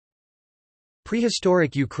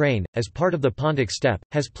Prehistoric Ukraine, as part of the Pontic steppe,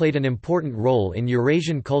 has played an important role in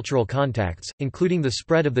Eurasian cultural contacts, including the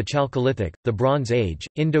spread of the Chalcolithic, the Bronze Age,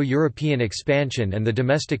 Indo-European expansion and the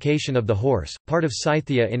domestication of the horse, part of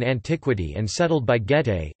Scythia in antiquity and settled by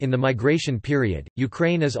Getae. In the migration period,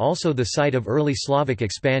 Ukraine is also the site of early Slavic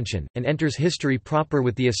expansion, and enters history proper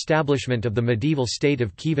with the establishment of the medieval state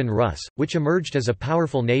of Kievan Rus, which emerged as a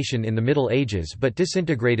powerful nation in the Middle Ages but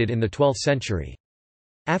disintegrated in the 12th century.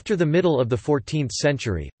 After the middle of the 14th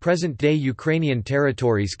century, present-day Ukrainian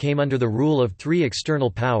territories came under the rule of three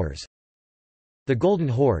external powers: the Golden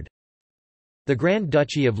Horde, the Grand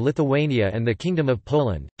Duchy of Lithuania and the Kingdom of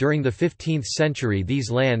Poland. During the 15th century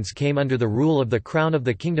these lands came under the rule of the Crown of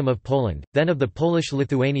the Kingdom of Poland, then of the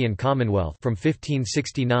Polish-Lithuanian Commonwealth from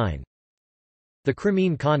 1569. The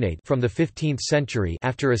Crimean Khanate from the 15th century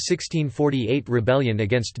after a 1648 rebellion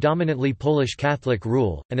against dominantly Polish Catholic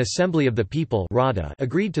rule, an Assembly of the People Rada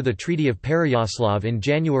agreed to the Treaty of Pereyaslav in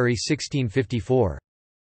January 1654.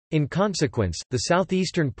 In consequence, the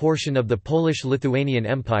southeastern portion of the Polish-Lithuanian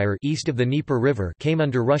Empire east of the Dnieper River came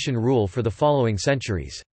under Russian rule for the following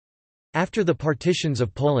centuries. After the partitions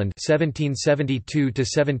of Poland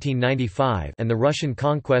 1772–1795 and the Russian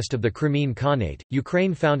conquest of the Crimean Khanate,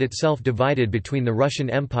 Ukraine found itself divided between the Russian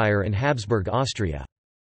Empire and Habsburg Austria.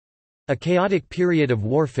 A chaotic period of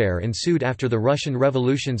warfare ensued after the Russian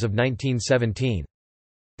revolutions of 1917.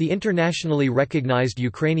 The internationally recognized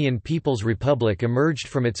Ukrainian People's Republic emerged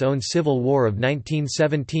from its own civil war of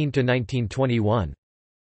 1917–1921.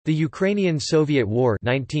 The Ukrainian-Soviet War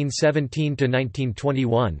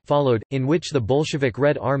 1917–1921 followed, in which the Bolshevik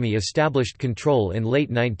Red Army established control in late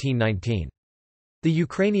 1919. The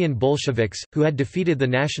Ukrainian Bolsheviks, who had defeated the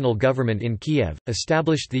national government in Kiev,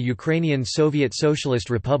 established the Ukrainian Soviet Socialist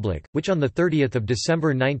Republic, which on 30 December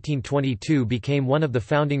 1922 became one of the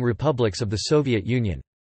founding republics of the Soviet Union.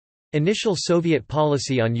 Initial Soviet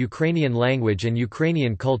policy on Ukrainian language and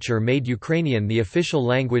Ukrainian culture made Ukrainian the official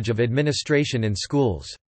language of administration and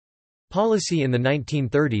schools. Policy in the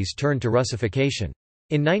 1930s turned to Russification.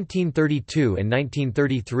 In 1932 and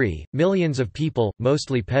 1933, millions of people,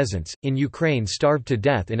 mostly peasants, in Ukraine starved to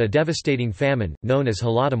death in a devastating famine, known as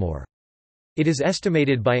Holodomor. It is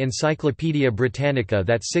estimated by Encyclopaedia Britannica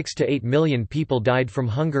that 6 to 8 million people died from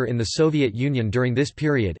hunger in the Soviet Union during this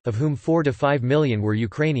period, of whom 4 to 5 million were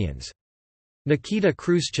Ukrainians. Nikita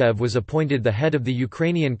Khrushchev was appointed the head of the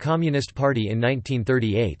Ukrainian Communist Party in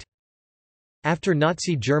 1938. After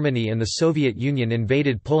Nazi Germany and the Soviet Union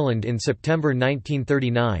invaded Poland in September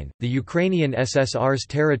 1939, the Ukrainian SSR's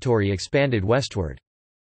territory expanded westward.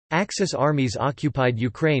 Axis armies occupied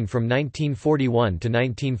Ukraine from 1941 to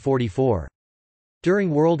 1944.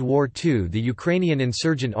 During World War II, the Ukrainian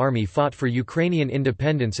insurgent army fought for Ukrainian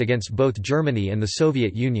independence against both Germany and the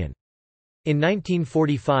Soviet Union. In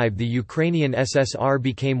 1945, the Ukrainian SSR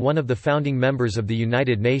became one of the founding members of the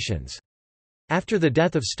United Nations. After the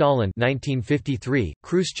death of Stalin 1953,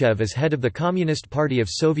 Khrushchev as head of the Communist Party of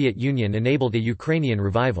Soviet Union enabled a Ukrainian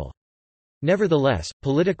revival. Nevertheless,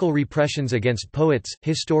 political repressions against poets,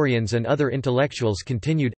 historians and other intellectuals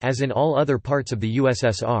continued, as in all other parts of the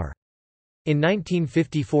USSR. In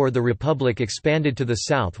 1954 the republic expanded to the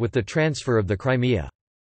south with the transfer of the Crimea.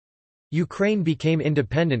 Ukraine became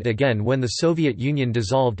independent again when the Soviet Union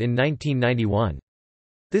dissolved in 1991.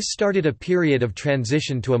 This started a period of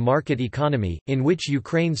transition to a market economy, in which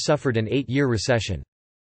Ukraine suffered an 8-year recession.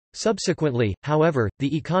 Subsequently, however,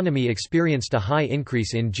 the economy experienced a high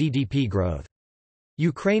increase in GDP growth.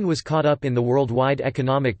 Ukraine was caught up in the worldwide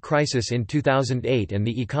economic crisis in 2008 and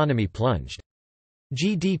the economy plunged.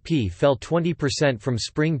 GDP fell 20% from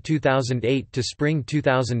spring 2008 to spring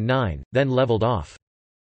 2009, then leveled off.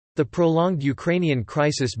 The prolonged Ukrainian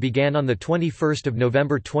crisis began on 21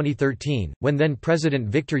 November 2013, when then-President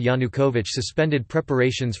Viktor Yanukovych suspended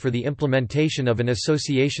preparations for the implementation of an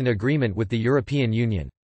association agreement with the European Union.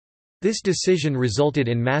 This decision resulted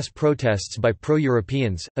in mass protests by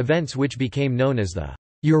pro-Europeans, events which became known as the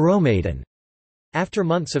Euromaidan. After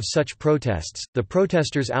months of such protests, the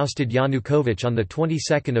protesters ousted Yanukovych on the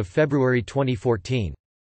 22nd of February 2014.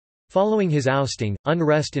 Following his ousting,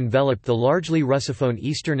 unrest enveloped the largely Russophone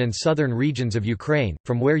eastern and southern regions of Ukraine,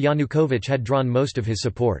 from where Yanukovych had drawn most of his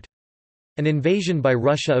support. An invasion by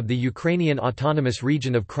Russia of the Ukrainian autonomous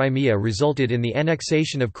region of Crimea resulted in the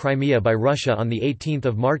annexation of Crimea by Russia on 18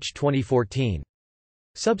 March 2014.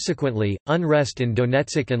 Subsequently, unrest in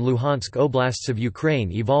Donetsk and Luhansk oblasts of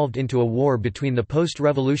Ukraine evolved into a war between the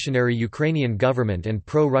post-revolutionary Ukrainian government and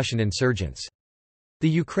pro-Russian insurgents. The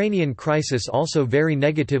Ukrainian crisis also very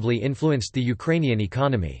negatively influenced the Ukrainian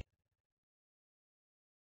economy.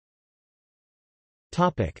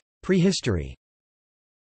 Prehistory.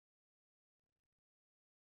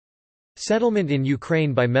 Settlement in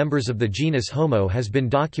Ukraine by members of the genus Homo has been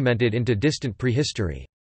documented into distant prehistory.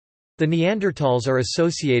 The Neanderthals are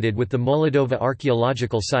associated with the Moldova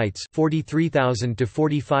archaeological sites 43,000 to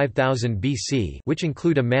 45,000 BC, which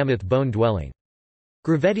include a mammoth bone dwelling.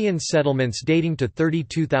 Gravettian settlements dating to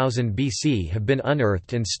 32,000 BC have been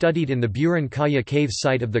unearthed and studied in the Buran Kaya cave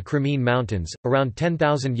site of the Crimean Mountains. Around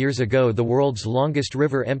 10,000 years ago, the world's longest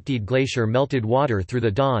river emptied glacier melted water through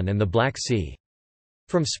the Don and the Black Sea.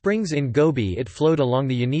 From springs in Gobi, it flowed along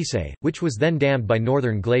the Yenisei, which was then dammed by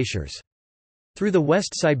northern glaciers. Through the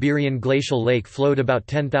West Siberian glacial lake flowed about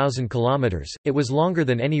 10,000 kilometers. It was longer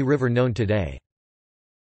than any river known today.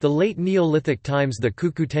 The late Neolithic times, the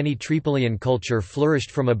Cucuteni-Tripolian culture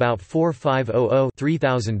flourished from about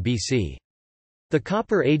 4500–3000 BC. The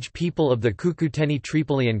Copper Age people of the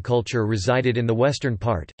Cucuteni-Tripolian culture resided in the western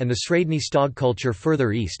part, and the Sredny Stog culture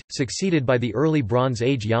further east, succeeded by the early Bronze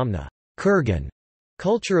Age Yamna Kurgan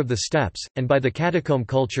culture of the steppes, and by the Catacomb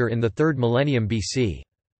culture in the 3rd millennium BC.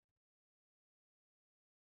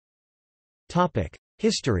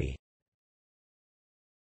 History.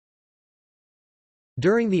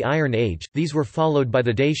 During the Iron Age, these were followed by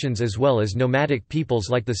the Dacians as well as nomadic peoples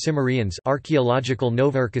like the Cimmerians, archaeological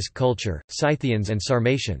Novarchist culture, Scythians and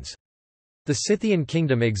Sarmatians. The Scythian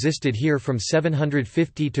kingdom existed here from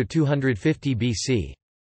 750 to 250 BC.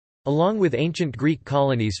 Along with ancient Greek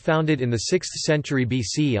colonies founded in the 6th century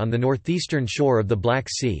BC on the northeastern shore of the Black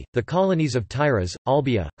Sea, the colonies of Tyras,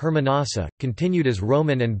 Olbia, Hermonassa, continued as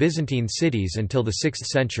Roman and Byzantine cities until the 6th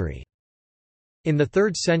century. In the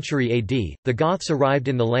 3rd century AD, the Goths arrived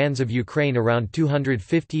in the lands of Ukraine around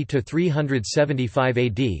 250 to 375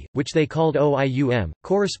 AD, which they called Oium,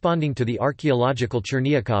 corresponding to the archaeological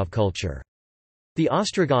Cherniakov culture. The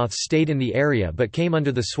Ostrogoths stayed in the area but came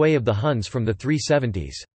under the sway of the Huns from the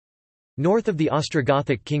 370s. North of the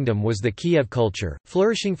Ostrogothic kingdom was the Kiev culture,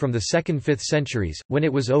 flourishing from the 2nd–5th centuries, when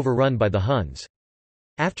it was overrun by the Huns.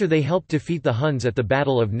 After they helped defeat the Huns at the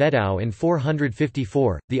Battle of Nedau in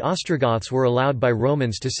 454, the Ostrogoths were allowed by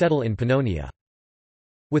Romans to settle in Pannonia.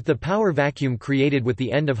 With the power vacuum created with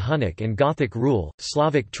the end of Hunnic and Gothic rule,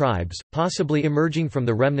 Slavic tribes, possibly emerging from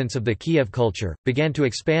the remnants of the Kiev culture, began to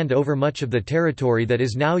expand over much of the territory that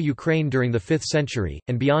is now Ukraine during the 5th century,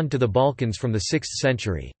 and beyond to the Balkans from the 6th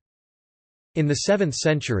century. In the 7th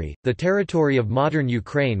century, the territory of modern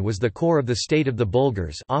Ukraine was the core of the state of the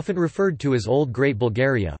Bulgars, often referred to as Old Great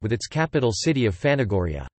Bulgaria, with its capital city of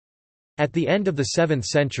Phanagoria. At the end of the 7th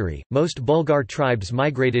century, most Bulgar tribes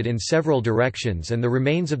migrated in several directions and the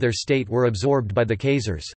remains of their state were absorbed by the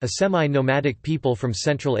Khazars, a semi-nomadic people from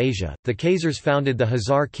Central Asia. The Khazars founded the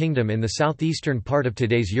Khazar kingdom in the southeastern part of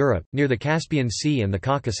today's Europe, near the Caspian Sea and the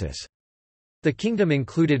Caucasus. The kingdom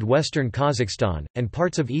included western Kazakhstan, and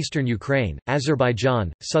parts of eastern Ukraine,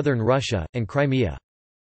 Azerbaijan, southern Russia, and Crimea.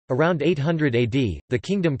 Around 800 AD, the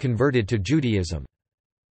kingdom converted to Judaism.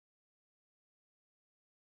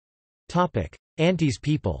 Antes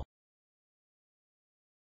people.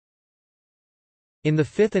 In the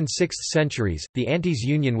 5th and 6th centuries, the Antes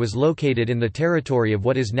Union was located in the territory of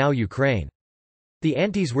what is now Ukraine. The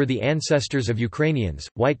Antes were the ancestors of Ukrainians,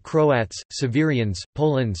 White Croats, Severians,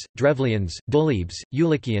 Polans, Drevlians, Dulebes,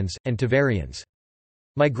 Ulikians, and Tavarians.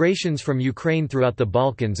 Migrations from Ukraine throughout the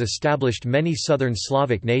Balkans established many southern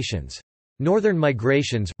Slavic nations. Northern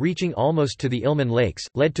migrations, reaching almost to the Ilmen Lakes,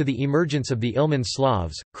 led to the emergence of the Ilmen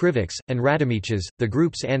Slavs, Krivichs, and Radomiches, the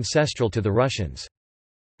groups ancestral to the Russians.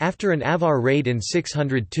 After an Avar raid in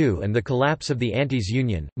 602 and the collapse of the Antes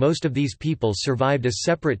Union, most of these peoples survived as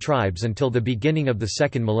separate tribes until the beginning of the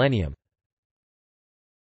 2nd millennium.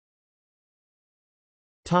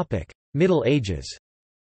 Middle Ages.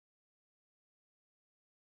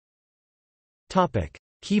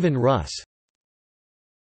 Kievan Rus.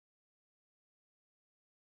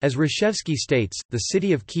 As Reshevsky states, the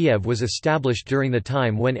city of Kiev was established during the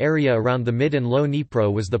time when area around the Mid and Low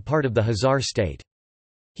Dnipro was the part of the Khazar state.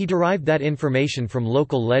 He derived that information from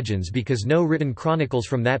local legends because no written chronicles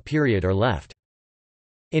from that period are left.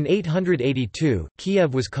 In 882,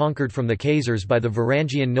 Kiev was conquered from the Khazars by the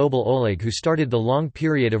Varangian noble Oleg, who started the long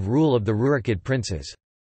period of rule of the Rurikid princes.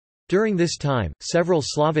 During this time, several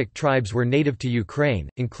Slavic tribes were native to Ukraine,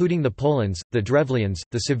 including the Polans, the Drevlians,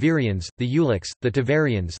 the Severians, the Uliks, the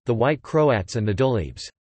Tavarians, the White Croats and the Dulebes.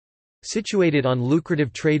 Situated on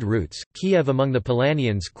lucrative trade routes, Kiev among the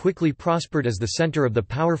Polanians quickly prospered as the center of the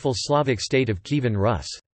powerful Slavic state of Kievan Rus.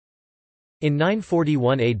 In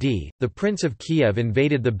 941 AD, the Prince of Kiev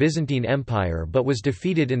invaded the Byzantine Empire but was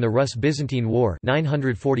defeated in the Rus-Byzantine War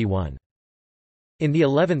 941. In the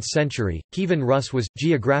 11th century, Kievan Rus was,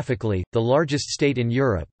 geographically, the largest state in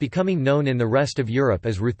Europe, becoming known in the rest of Europe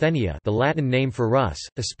as Ruthenia, the Latin name for Rus,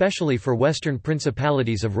 especially for western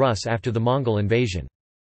principalities of Rus after the Mongol invasion.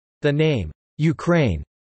 The name, Ukraine,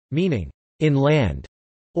 meaning, inland,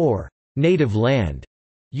 or native land,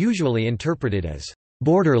 usually interpreted as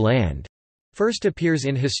borderland, first appears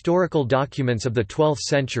in historical documents of the 12th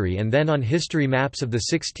century and then on history maps of the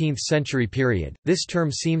 16th century period. This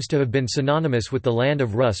term seems to have been synonymous with the land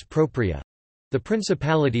of Rus propria, the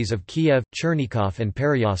principalities of Kiev, Chernigov and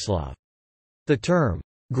Pereyaslav. The term,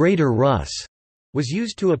 Greater Rus, was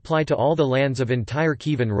used to apply to all the lands of entire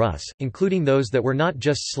Kievan Rus, including those that were not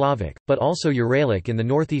just Slavic, but also Uralic in the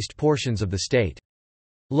northeast portions of the state.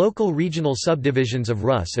 Local regional subdivisions of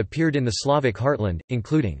Rus appeared in the Slavic heartland,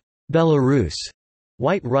 including Belarus,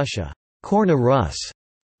 White Russia, Korna Rus,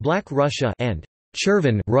 Black Russia, and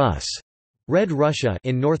Cherven Rus, Red Russia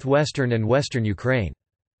in northwestern and western Ukraine.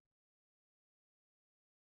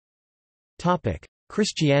 Topic: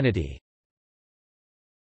 Christianity.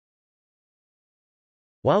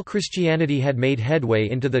 While Christianity had made headway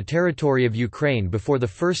into the territory of Ukraine before the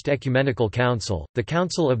First Ecumenical Council, the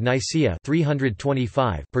Council of Nicaea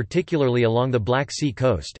 325, particularly along the Black Sea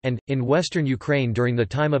coast, and, in western Ukraine during the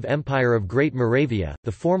time of Empire of Great Moravia,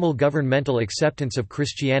 the formal governmental acceptance of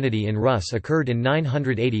Christianity in Rus occurred in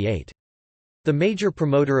 988. The major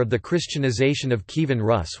promoter of the Christianization of Kievan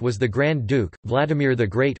Rus was the Grand Duke, Vladimir the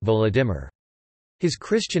Great Volodymyr. His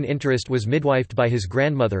Christian interest was midwifed by his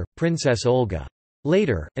grandmother, Princess Olga.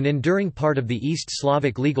 Later, an enduring part of the East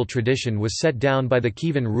Slavic legal tradition was set down by the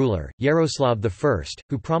Kievan ruler, Yaroslav I,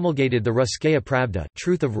 who promulgated the Ruskaya Pravda,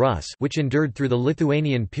 Truth of Rus, which endured through the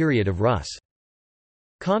Lithuanian period of Rus.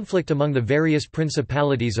 Conflict among the various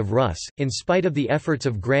principalities of Rus, in spite of the efforts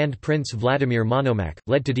of Grand Prince Vladimir Monomakh,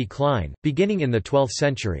 led to decline, beginning in the 12th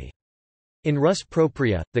century. In Rus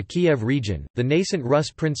propria, the Kiev region, the nascent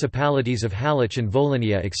Rus principalities of Halych and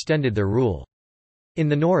Volhynia extended their rule. In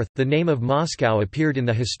the north, the name of Moscow appeared in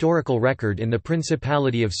the historical record in the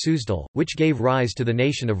Principality of Suzdal, which gave rise to the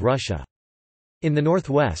nation of Russia. In the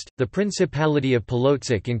northwest, the Principality of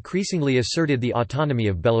Polotsk increasingly asserted the autonomy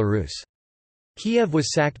of Belarus. Kiev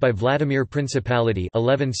was sacked by Vladimir Principality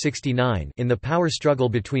 1169 in the power struggle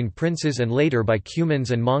between princes and later by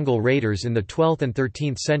Cumans and Mongol raiders in the 12th and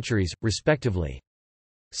 13th centuries, respectively.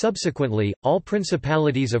 Subsequently, all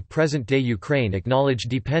principalities of present-day Ukraine acknowledged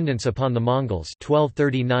dependence upon the Mongols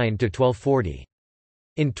 1239–1240.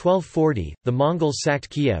 In 1240, the Mongols sacked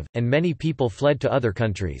Kiev, and many people fled to other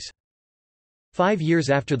countries. 5 years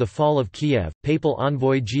after the fall of Kiev, papal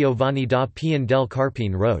envoy Giovanni da Pian del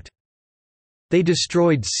Carpine wrote, "They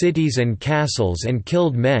destroyed cities and castles and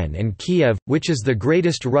killed men, and Kiev, which is the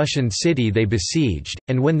greatest Russian city, they besieged,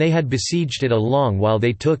 and when they had besieged it a long while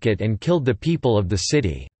they took it and killed the people of the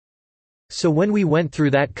city. So when we went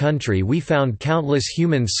through that country we found countless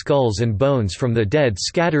human skulls and bones from the dead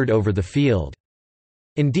scattered over the field.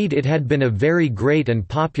 Indeed it had been a very great and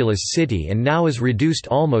populous city and now is reduced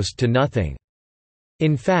almost to nothing.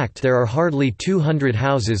 In fact there are hardly 200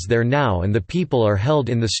 houses there now and the people are held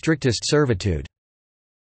in the strictest servitude."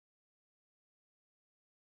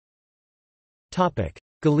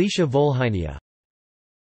 Galicia-Volhynia.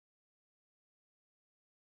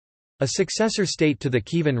 A successor state to the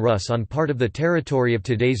Kievan Rus on part of the territory of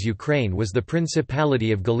today's Ukraine was the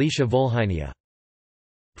Principality of Galicia-Volhynia.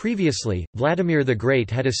 Previously, Vladimir the Great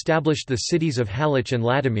had established the cities of Halych and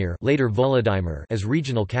Ladomir, later Volodymyr, as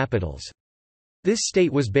regional capitals. This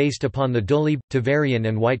state was based upon the Dulib, Tiverian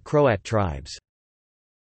and White Croat tribes.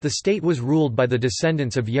 The state was ruled by the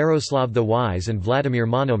descendants of Yaroslav the Wise and Vladimir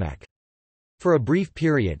Monomakh. For a brief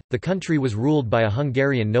period, the country was ruled by a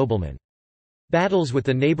Hungarian nobleman. Battles with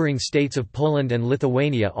the neighbouring states of Poland and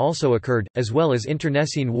Lithuania also occurred, as well as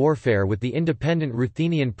internecine warfare with the independent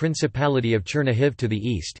Ruthenian Principality of Chernihiv to the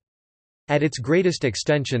east. At its greatest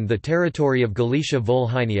extension the territory of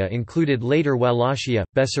Galicia-Volhynia included later Wallachia,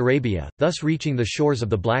 Bessarabia, thus reaching the shores of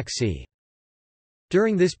the Black Sea.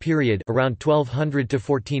 During this period around 1200 to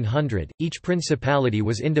 1400, each principality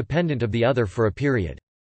was independent of the other for a period.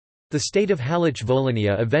 The state of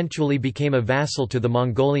Halych-Volhynia eventually became a vassal to the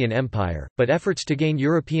Mongolian Empire, but efforts to gain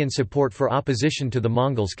European support for opposition to the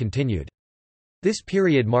Mongols continued. This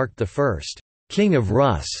period marked the first king of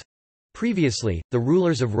Rus. Previously, the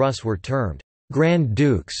rulers of Rus were termed Grand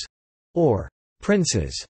Dukes or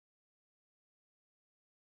princes.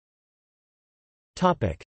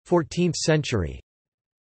 14th century.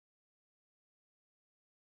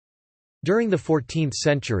 During the 14th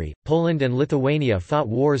century, Poland and Lithuania fought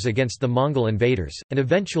wars against the Mongol invaders, and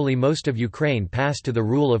eventually most of Ukraine passed to the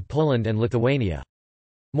rule of Poland and Lithuania.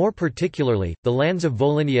 More particularly, the lands of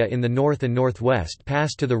Volhynia in the north and northwest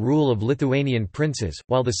passed to the rule of Lithuanian princes,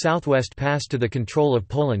 while the southwest passed to the control of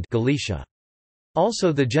Poland, Galicia.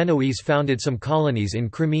 Also, the Genoese founded some colonies in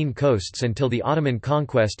Crimean coasts until the Ottoman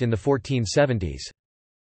conquest in the 1470s.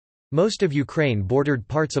 Most of Ukraine bordered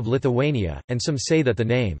parts of Lithuania, and some say that the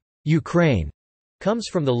name Ukraine comes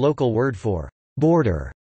from the local word for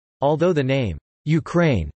border, although the name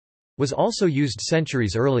Ukraine was also used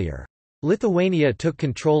centuries earlier. Lithuania took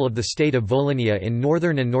control of the state of Volhynia in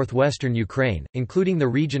northern and northwestern Ukraine, including the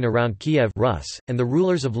region around Kiev, Rus, and the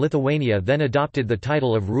rulers of Lithuania then adopted the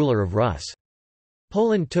title of ruler of Rus.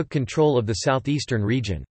 Poland took control of the southeastern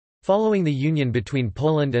region. Following the union between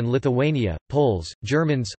Poland and Lithuania, Poles,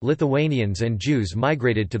 Germans, Lithuanians and Jews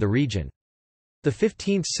migrated to the region. The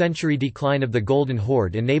 15th-century decline of the Golden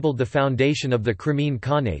Horde enabled the foundation of the Crimean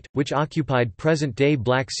Khanate, which occupied present-day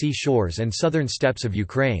Black Sea shores and southern steppes of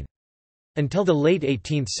Ukraine. Until the late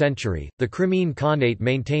 18th century, the Crimean Khanate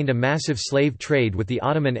maintained a massive slave trade with the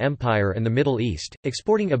Ottoman Empire and the Middle East,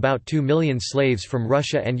 exporting about 2 million slaves from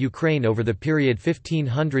Russia and Ukraine over the period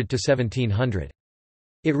 1500 to 1700.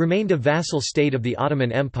 It remained a vassal state of the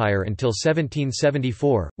Ottoman Empire until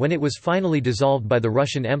 1774, when it was finally dissolved by the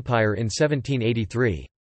Russian Empire in 1783.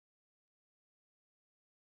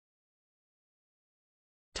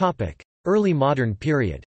 Early modern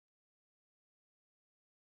period.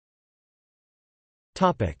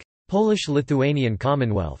 Polish-Lithuanian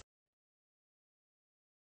Commonwealth.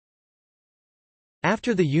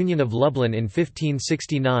 After the Union of Lublin in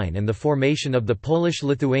 1569 and the formation of the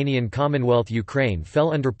Polish-Lithuanian Commonwealth, Ukraine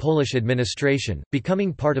fell under Polish administration,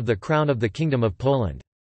 becoming part of the Crown of the Kingdom of Poland.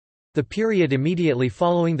 The period immediately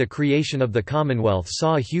following the creation of the Commonwealth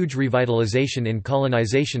saw a huge revitalization in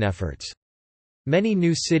colonization efforts. Many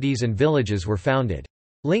new cities and villages were founded.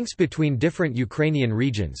 Links between different Ukrainian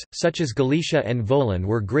regions, such as Galicia and Volyn,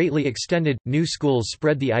 were greatly extended. New schools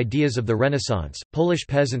spread the ideas of the Renaissance. Polish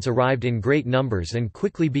peasants arrived in great numbers and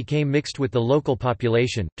quickly became mixed with the local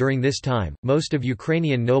population. During this time, most of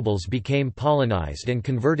Ukrainian nobles became Polonized and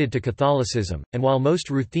converted to Catholicism, and while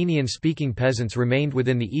most Ruthenian-speaking peasants remained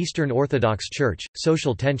within the Eastern Orthodox Church,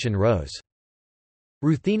 social tension rose.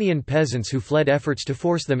 Ruthenian peasants who fled efforts to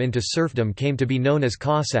force them into serfdom came to be known as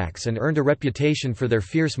Cossacks and earned a reputation for their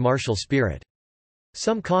fierce martial spirit.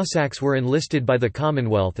 Some Cossacks were enlisted by the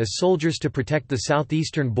Commonwealth as soldiers to protect the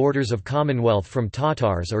southeastern borders of Commonwealth from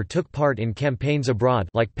Tatars or took part in campaigns abroad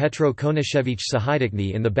like Petro Konashevich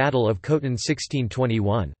Sahydachny in the Battle of Khotin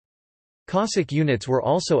 1621. Cossack units were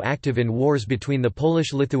also active in wars between the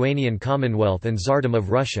Polish-Lithuanian Commonwealth and Tsardom of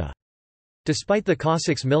Russia. Despite the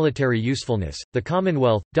Cossacks' military usefulness, the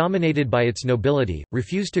Commonwealth, dominated by its nobility,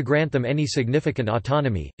 refused to grant them any significant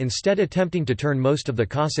autonomy, instead attempting to turn most of the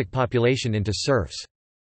Cossack population into serfs.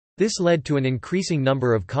 This led to an increasing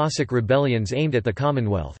number of Cossack rebellions aimed at the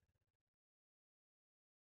Commonwealth.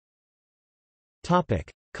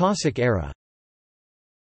 Cossack era.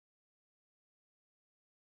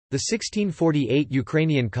 The 1648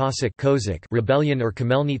 Ukrainian Cossack rebellion or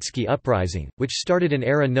Khmelnytsky uprising, which started an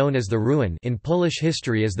era known as the Ruin in Polish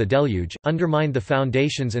history as the Deluge, undermined the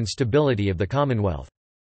foundations and stability of the Commonwealth.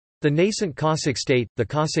 The nascent Cossack state, the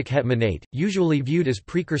Cossack Hetmanate, usually viewed as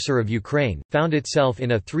precursor of Ukraine, found itself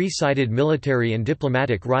in a three-sided military and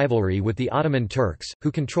diplomatic rivalry with the Ottoman Turks,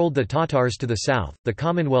 who controlled the Tatars to the south, the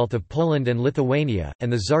Commonwealth of Poland and Lithuania,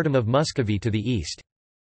 and the Tsardom of Muscovy to the east.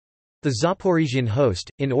 The Zaporizhian host,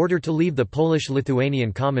 in order to leave the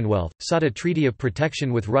Polish-Lithuanian Commonwealth, sought a treaty of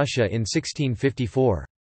protection with Russia in 1654.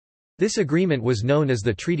 This agreement was known as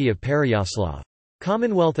the Treaty of Pereyaslav.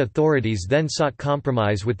 Commonwealth authorities then sought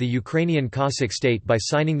compromise with the Ukrainian Cossack state by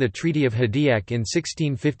signing the Treaty of Hadiak in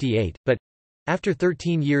 1658, but—after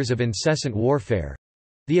 13 years of incessant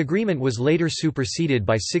warfare—the agreement was later superseded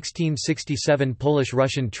by 1667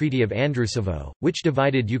 Polish-Russian Treaty of Andrusovo, which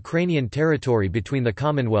divided Ukrainian territory between the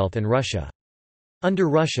Commonwealth and Russia. Under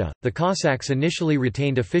Russia, the Cossacks initially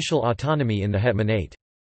retained official autonomy in the Hetmanate.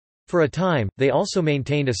 For a time, they also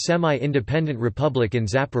maintained a semi-independent republic in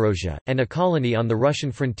Zaporozhye, and a colony on the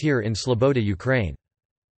Russian frontier in Sloboda, Ukraine.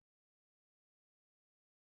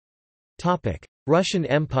 Russian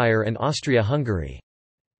Empire and Austria-Hungary.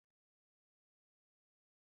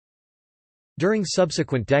 During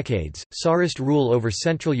subsequent decades, Tsarist rule over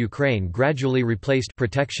central Ukraine gradually replaced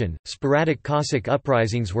protection. Sporadic Cossack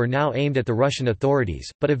uprisings were now aimed at the Russian authorities,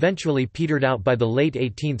 but eventually petered out by the late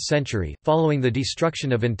 18th century, following the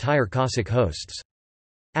destruction of entire Cossack hosts.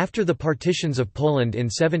 After the partitions of Poland in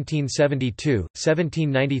 1772,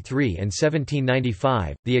 1793 and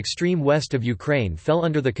 1795, the extreme west of Ukraine fell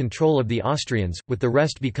under the control of the Austrians, with the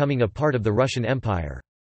rest becoming a part of the Russian Empire.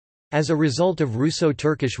 As a result of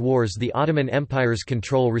Russo-Turkish wars, the Ottoman Empire's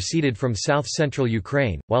control receded from south-central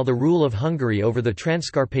Ukraine, while the rule of Hungary over the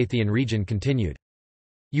Transcarpathian region continued.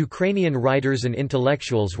 Ukrainian writers and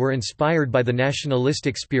intellectuals were inspired by the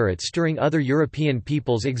nationalistic spirit stirring other European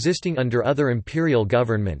peoples existing under other imperial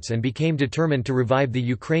governments and became determined to revive the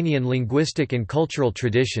Ukrainian linguistic and cultural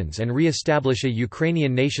traditions and re-establish a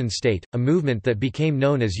Ukrainian nation-state, a movement that became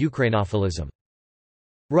known as Ukrainophilism.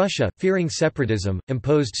 Russia, fearing separatism,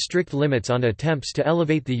 imposed strict limits on attempts to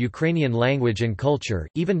elevate the Ukrainian language and culture,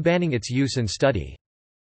 even banning its use and study.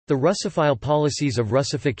 The Russophile policies of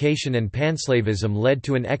Russification and panslavism led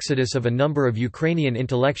to an exodus of a number of Ukrainian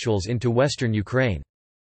intellectuals into western Ukraine.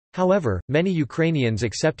 However, many Ukrainians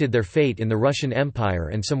accepted their fate in the Russian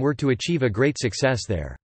Empire and some were to achieve a great success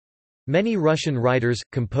there. Many Russian writers,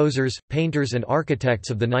 composers, painters and architects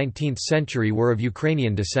of the 19th century were of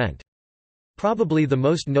Ukrainian descent. Probably the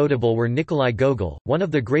most notable were Nikolai Gogol, one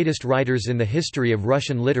of the greatest writers in the history of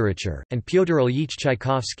Russian literature, and Pyotr Ilyich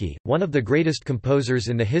Tchaikovsky, one of the greatest composers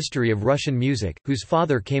in the history of Russian music, whose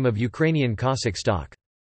father came of Ukrainian Cossack stock.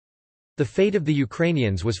 The fate of the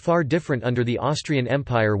Ukrainians was far different under the Austrian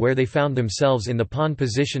Empire, where they found themselves in the pawn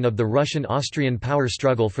position of the Russian-Austrian power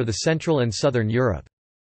struggle for the Central and Southern Europe.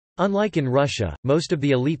 Unlike in Russia, most of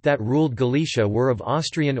the elite that ruled Galicia were of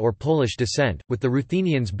Austrian or Polish descent, with the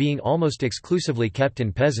Ruthenians being almost exclusively kept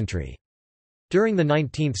in peasantry. During the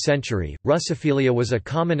 19th century, Russophilia was a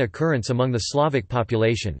common occurrence among the Slavic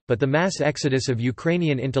population, but the mass exodus of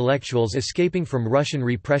Ukrainian intellectuals escaping from Russian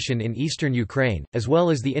repression in eastern Ukraine, as well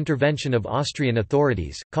as the intervention of Austrian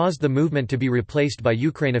authorities, caused the movement to be replaced by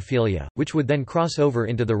Ukrainophilia, which would then cross over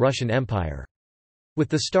into the Russian Empire. With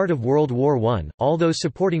the start of World War I, all those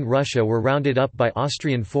supporting Russia were rounded up by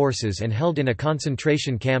Austrian forces and held in a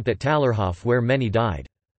concentration camp at Tallerhof, where many died.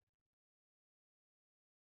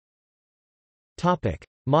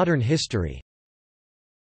 Modern history.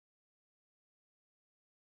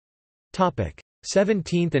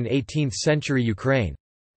 17th and 18th century Ukraine.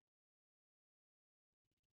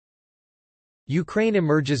 Ukraine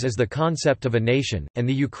emerges as the concept of a nation, and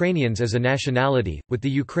the Ukrainians as a nationality, with the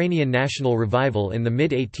Ukrainian national revival in the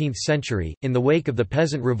mid-18th century, in the wake of the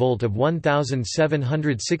Peasant Revolt of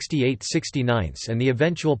 1768–69 and the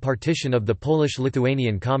eventual partition of the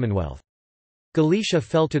Polish-Lithuanian Commonwealth. Galicia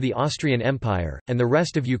fell to the Austrian Empire, and the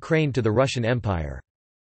rest of Ukraine to the Russian Empire.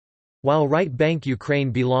 While right bank Ukraine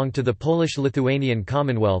belonged to the Polish-Lithuanian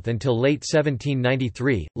Commonwealth until late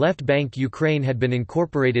 1793, left bank Ukraine had been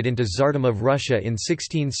incorporated into Tsardom of Russia in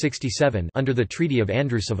 1667 under the Treaty of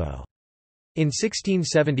Andrusovo. In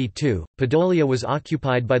 1672, Podolia was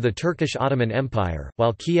occupied by the Turkish Ottoman Empire,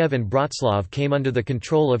 while Kiev and Bratslav came under the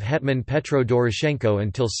control of Hetman Petro Doroshenko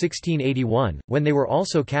until 1681, when they were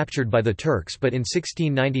also captured by the Turks, but in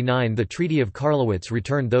 1699 the Treaty of Karlowitz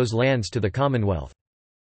returned those lands to the Commonwealth.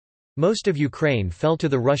 Most of Ukraine fell to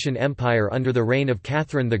the Russian Empire under the reign of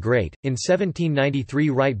Catherine the Great. In 1793,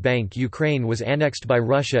 right bank Ukraine was annexed by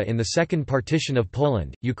Russia in the Second Partition of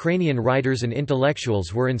Poland. Ukrainian writers and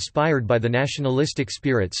intellectuals were inspired by the nationalistic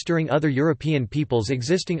spirit stirring other European peoples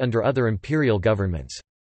existing under other imperial governments.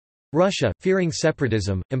 Russia, fearing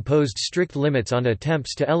separatism, imposed strict limits on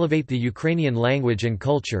attempts to elevate the Ukrainian language and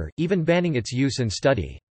culture, even banning its use and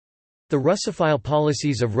study. The Russophile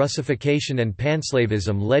policies of Russification and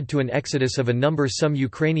panslavism led to an exodus of some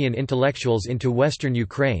Ukrainian intellectuals into western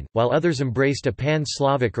Ukraine, while others embraced a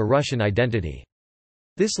pan-Slavic or Russian identity.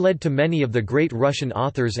 This led to many of the great Russian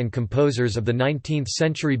authors and composers of the 19th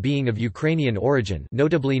century being of Ukrainian origin,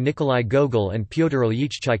 notably Nikolai Gogol and Pyotr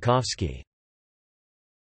Ilyich Tchaikovsky.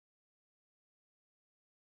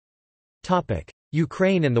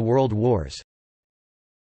 Ukraine and the World Wars.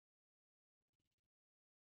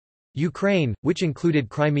 Ukraine, which included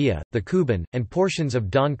Crimea, the Kuban, and portions of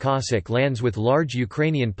Don Cossack lands with large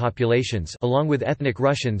Ukrainian populations along with ethnic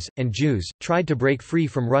Russians, and Jews, tried to break free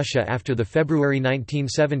from Russia after the February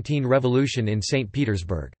 1917 revolution in St.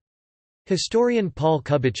 Petersburg. Historian Paul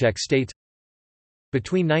Kubitschek states,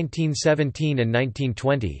 between 1917 and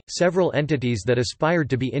 1920, several entities that aspired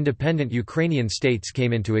to be independent Ukrainian states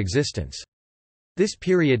came into existence. This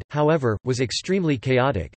period, however, was extremely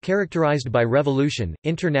chaotic, characterized by revolution,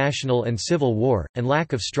 international and civil war, and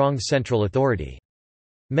lack of strong central authority.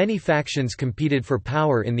 Many factions competed for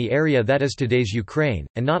power in the area that is today's Ukraine,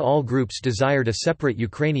 and not all groups desired a separate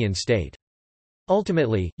Ukrainian state.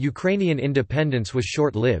 Ultimately, Ukrainian independence was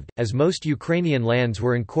short-lived, as most Ukrainian lands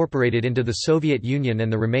were incorporated into the Soviet Union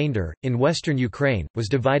and the remainder, in western Ukraine, was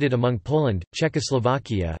divided among Poland,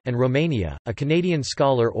 Czechoslovakia, and Romania. A Canadian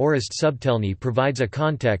scholar Orest Subtelny provides a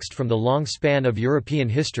context from the long span of European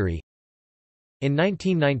history. In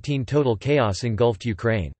 1919 total chaos engulfed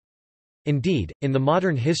Ukraine. Indeed, in the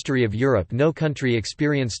modern history of Europe no country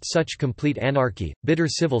experienced such complete anarchy, bitter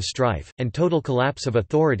civil strife, and total collapse of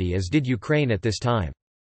authority as did Ukraine at this time.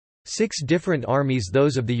 6 different armies,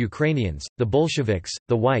 those of the Ukrainians, the Bolsheviks,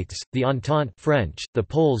 the Whites, the Entente French, the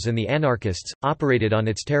Poles and the anarchists, operated on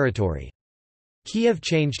its territory. Kiev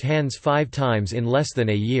changed hands 5 times in less than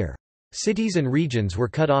a year. Cities and regions were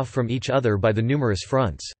cut off from each other by the numerous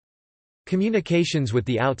fronts. Communications with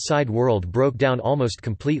the outside world broke down almost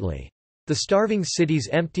completely. The starving cities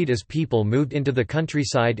emptied as people moved into the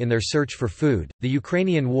countryside in their search for food. The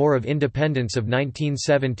Ukrainian War of Independence of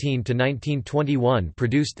 1917 to 1921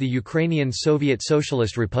 produced the Ukrainian Soviet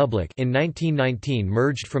Socialist Republic, in 1919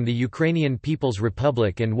 merged from the Ukrainian People's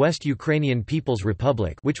Republic and West Ukrainian People's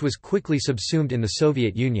Republic, which was quickly subsumed in the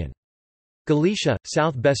Soviet Union. Galicia,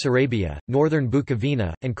 South Bessarabia, Northern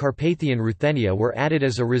Bukovina, and Carpathian Ruthenia were added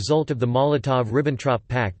as a result of the Molotov–Ribbentrop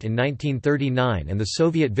Pact in 1939 and the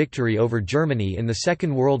Soviet victory over Germany in the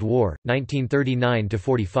Second World War,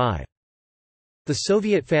 1939–45. The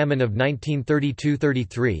Soviet famine of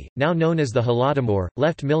 1932–33, now known as the Holodomor,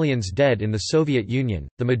 left millions dead in the Soviet Union,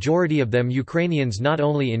 the majority of them Ukrainians not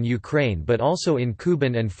only in Ukraine but also in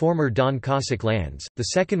Kuban and former Don Cossack lands. The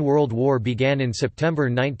Second World War began in September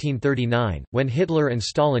 1939, when Hitler and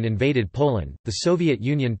Stalin invaded Poland, the Soviet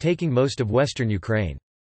Union taking most of western Ukraine.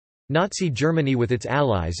 Nazi Germany with its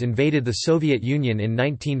allies invaded the Soviet Union in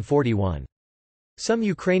 1941. Some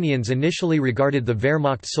Ukrainians initially regarded the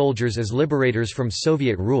Wehrmacht soldiers as liberators from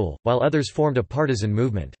Soviet rule, while others formed a partisan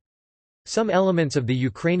movement. Some elements of the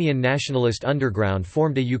Ukrainian nationalist underground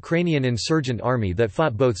formed a Ukrainian insurgent army that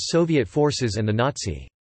fought both Soviet forces and the Nazi.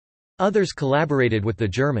 Others collaborated with the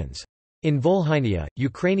Germans. In Volhynia,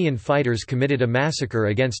 Ukrainian fighters committed a massacre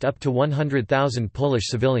against up to 100,000 Polish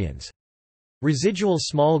civilians. Residual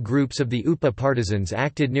small groups of the UPA partisans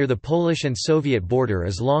acted near the Polish and Soviet border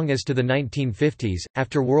as long as to the 1950s.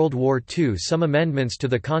 After World War II, some amendments to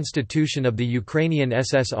the constitution of the Ukrainian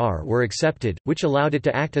SSR were accepted, which allowed it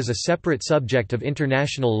to act as a separate subject of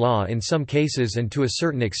international law in some cases and to a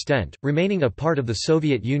certain extent, remaining a part of the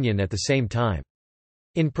Soviet Union at the same time.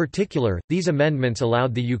 In particular, these amendments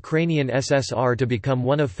allowed the Ukrainian SSR to become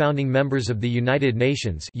one of founding members of the United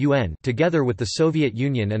Nations (UN), together with the Soviet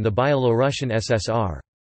Union and the Byelorussian SSR.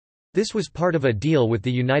 This was part of a deal with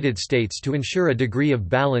the United States to ensure a degree of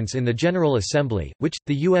balance in the General Assembly, which,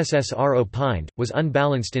 the USSR opined, was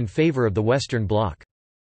unbalanced in favor of the Western Bloc.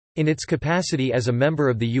 In its capacity as a member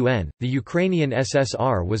of the UN, the Ukrainian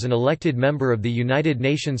SSR was an elected member of the United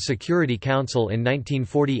Nations Security Council in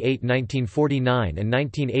 1948–1949 and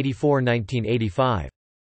 1984–1985.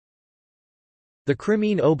 The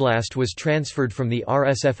Crimean Oblast was transferred from the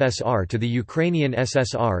RSFSR to the Ukrainian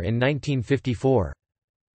SSR in 1954.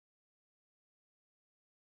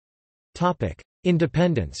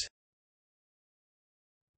 Independence.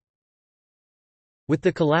 With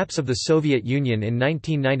the collapse of the Soviet Union in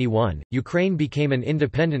 1991, Ukraine became an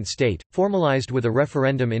independent state, formalized with a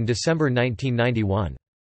referendum in December 1991.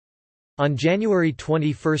 On January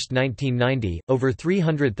 21, 1990, over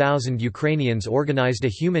 300,000 Ukrainians organized a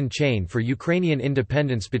human chain for Ukrainian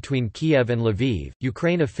independence between Kiev and Lviv.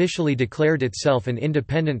 Ukraine officially declared itself an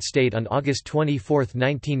independent state on August 24,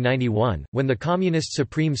 1991, when the Communist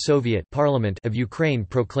Supreme Soviet Parliament of Ukraine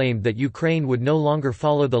proclaimed that Ukraine would no longer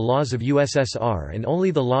follow the laws of USSR and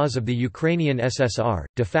only the laws of the Ukrainian SSR,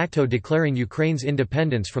 de facto declaring Ukraine's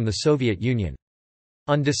independence from the Soviet Union.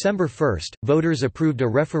 On December 1, voters approved a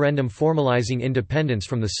referendum formalizing independence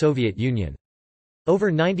from the Soviet Union.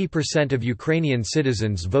 Over 90% of Ukrainian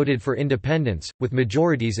citizens voted for independence, with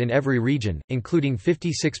majorities in every region, including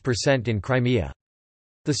 56% in Crimea.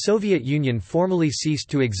 The Soviet Union formally ceased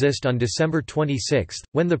to exist on December 26,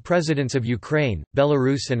 when the presidents of Ukraine,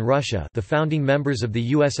 Belarus and Russia, the founding members of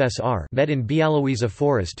the USSR, met in Białowieża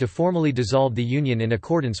Forest to formally dissolve the Union in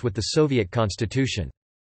accordance with the Soviet constitution.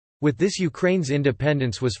 With this, Ukraine's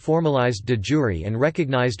independence was formalized de jure and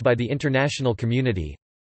recognized by the international community.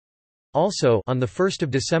 Also, on 1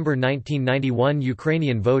 December 1991,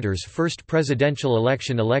 Ukrainian voters' first presidential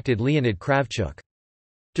election elected Leonid Kravchuk.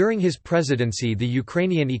 During his presidency, the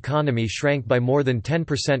Ukrainian economy shrank by more than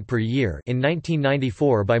 10% per year, in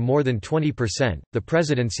 1994 by more than 20%. The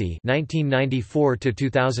presidency (1994 to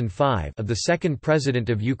 2005) of the second president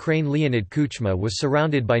of Ukraine, Leonid Kuchma, was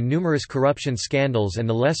surrounded by numerous corruption scandals and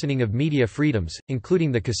the lessening of media freedoms,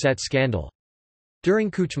 including the cassette scandal.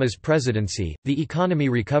 During Kuchma's presidency, the economy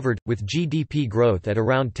recovered, with GDP growth at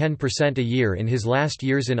around 10% a year in his last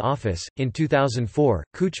years in office. In 2004,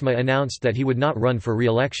 Kuchma announced that he would not run for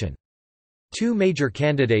re-election. Two major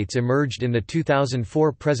candidates emerged in the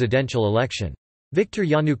 2004 presidential election. Viktor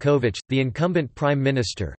Yanukovych, the incumbent prime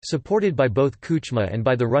minister, supported by both Kuchma and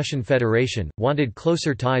by the Russian Federation, wanted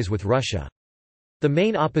closer ties with Russia. The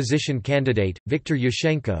main opposition candidate, Viktor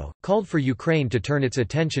Yushchenko, called for Ukraine to turn its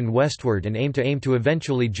attention westward and aim to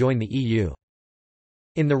eventually join the EU.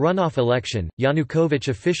 In the runoff election, Yanukovych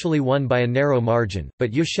officially won by a narrow margin,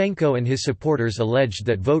 but Yushchenko and his supporters alleged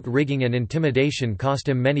that vote rigging and intimidation cost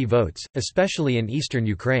him many votes, especially in eastern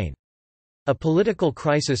Ukraine. A political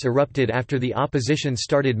crisis erupted after the opposition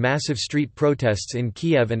started massive street protests in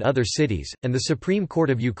Kiev and other cities, and the Supreme Court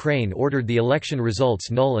of Ukraine ordered the election results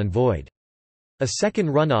null and void. A second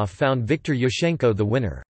runoff found Viktor Yushchenko the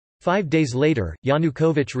winner. 5 days later,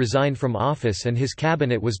 Yanukovych resigned from office and his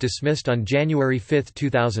cabinet was dismissed on January 5,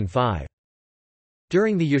 2005.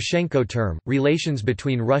 During the Yushchenko term, relations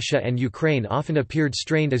between Russia and Ukraine often appeared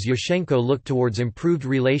strained as Yushchenko looked towards improved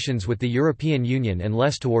relations with the European Union and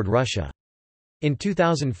less toward Russia. In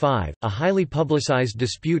 2005, a highly publicized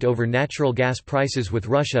dispute over natural gas prices with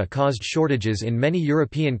Russia caused shortages in many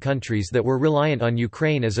European countries that were reliant on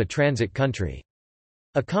Ukraine as a transit country.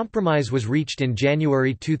 A compromise was reached in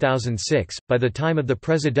January 2006. By the time of the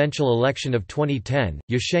presidential election of 2010,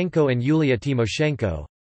 Yushchenko and Yulia Tymoshenko,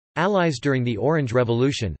 allies during the Orange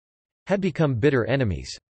Revolution, had become bitter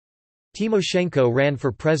enemies. Tymoshenko ran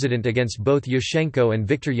for president against both Yushchenko and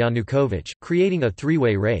Viktor Yanukovych, creating a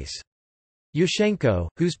three-way race. Yushchenko,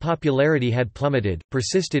 whose popularity had plummeted,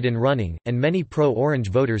 persisted in running, and many pro-Orange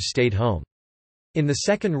voters stayed home. In the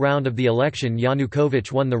second round of the election,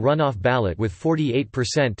 Yanukovych won the runoff ballot with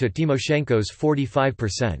 48% to Tymoshenko's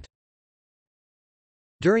 45%.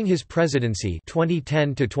 During his presidency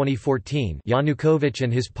 2010 to 2014, Yanukovych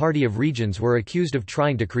and his Party of Regions were accused of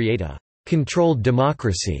trying to create a controlled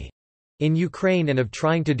democracy in Ukraine and of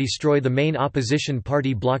trying to destroy the main opposition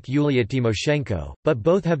party bloc Yulia Tymoshenko, but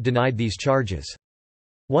both have denied these charges.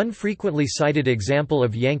 One frequently cited example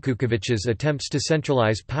of Yanukovych's attempts to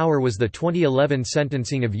centralize power was the 2011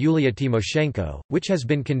 sentencing of Yulia Tymoshenko, which has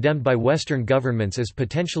been condemned by Western governments as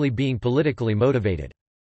potentially being politically motivated.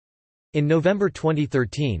 In November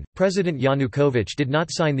 2013, President Yanukovych did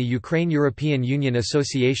not sign the Ukraine-European Union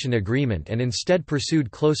Association Agreement and instead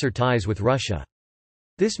pursued closer ties with Russia.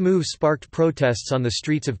 This move sparked protests on the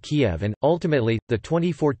streets of Kiev and, ultimately, the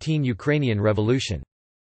 2014 Ukrainian Revolution.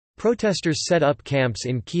 Protesters set up camps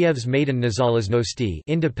in Kiev's Maidan Nezalezhnosti,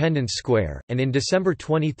 Independence Square, and in December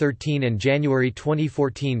 2013 and January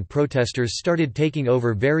 2014 protesters started taking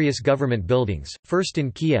over various government buildings, first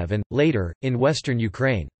in Kiev and, later, in western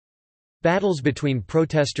Ukraine. Battles between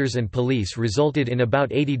protesters and police resulted in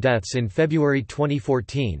about 80 deaths in February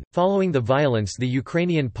 2014. Following the violence, the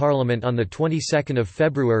Ukrainian parliament on the 22nd of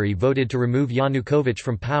February voted to remove Yanukovych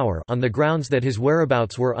from power on the grounds that his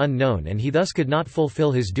whereabouts were unknown and he thus could not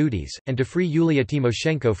fulfill his duties, and to free Yulia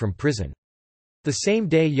Tymoshenko from prison. The same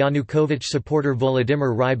day, Yanukovych supporter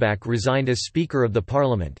Volodymyr Rybak resigned as Speaker of the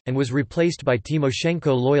Parliament, and was replaced by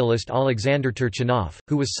Tymoshenko loyalist Alexander Turchinov,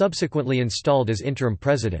 who was subsequently installed as interim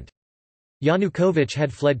president. Yanukovych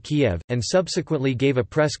had fled Kiev, and subsequently gave a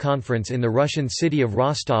press conference in the Russian city of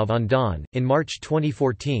Rostov-on-Don. In March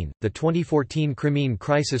 2014, the 2014 Crimean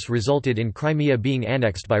crisis resulted in Crimea being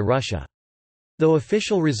annexed by Russia. Though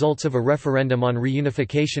official results of a referendum on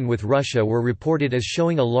reunification with Russia were reported as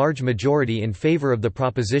showing a large majority in favor of the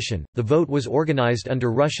proposition, the vote was organized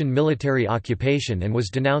under Russian military occupation and was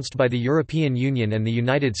denounced by the European Union and the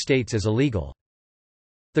United States as illegal.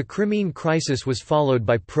 The Crimean crisis was followed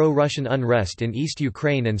by pro-Russian unrest in East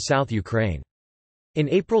Ukraine and South Ukraine. In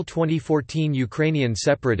April 2014, Ukrainian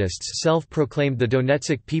separatists self-proclaimed the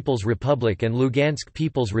Donetsk People's Republic and Lugansk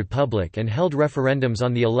People's Republic and held referendums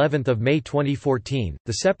on the 11th of May 2014.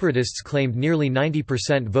 The separatists claimed nearly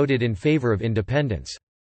 90% voted in favor of independence.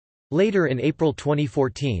 Later in April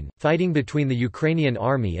 2014, fighting between the Ukrainian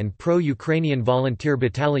army and pro-Ukrainian volunteer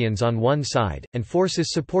battalions on one side, and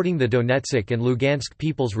forces supporting the Donetsk and Lugansk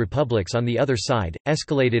People's Republics on the other side,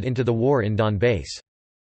 escalated into the war in Donbass.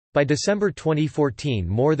 By December 2014,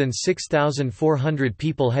 more than 6,400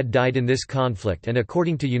 people had died in this conflict, and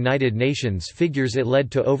according to United Nations figures, it led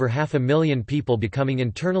to over 500,000 people becoming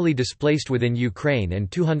internally displaced within Ukraine and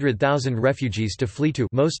 200,000 refugees to flee to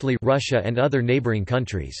mostly Russia and other neighboring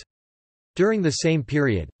countries. During the same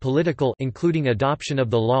period, political including adoption of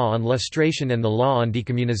the law on lustration and the law on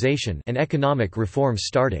decommunization and economic reforms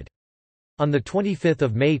started. On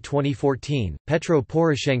 25 May 2014, Petro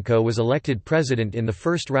Poroshenko was elected president in the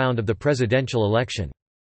first round of the presidential election.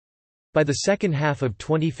 By the second half of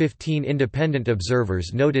 2015, independent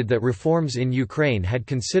observers noted that reforms in Ukraine had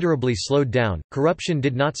considerably slowed down, corruption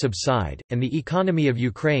did not subside, and the economy of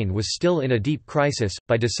Ukraine was still in a deep crisis.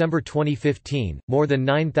 By December 2015, more than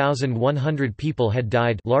 9,100 people had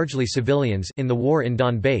died, largely civilians, in the war in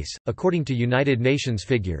Donbass, according to United Nations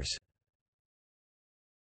figures.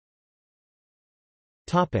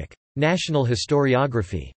 Topic: National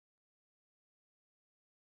historiography.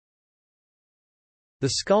 The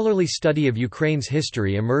scholarly study of Ukraine's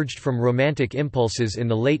history emerged from Romantic impulses in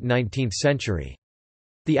the late 19th century.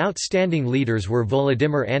 The outstanding leaders were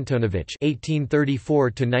Volodymyr Antonovich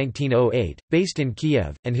 (1834–1908), based in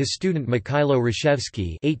Kiev, and his student Mikhailo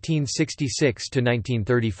Hrushevsky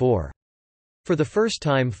 (1866–1934). For the first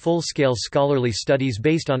time, full-scale scholarly studies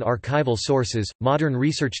based on archival sources, modern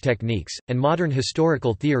research techniques, and modern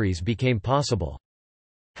historical theories became possible.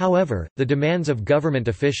 However, the demands of government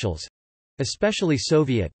officials, especially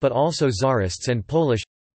Soviet, but also Tsarists and Polish,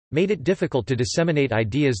 made it difficult to disseminate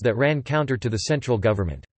ideas that ran counter to the central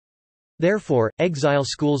government. Therefore, exile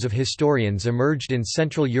schools of historians emerged in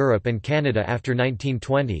Central Europe and Canada after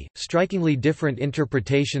 1920. Strikingly different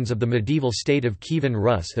interpretations of the medieval state of Kievan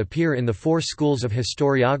Rus appear in the four schools of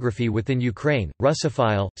historiography within Ukraine: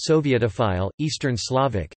 Russophile, Sovietophile, Eastern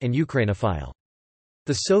Slavic, and Ukrainophile.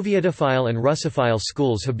 The Sovietophile and Russophile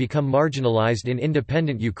schools have become marginalized in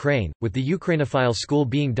independent Ukraine, with the Ukrainophile school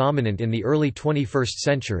being dominant in the early 21st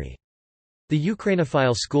century. The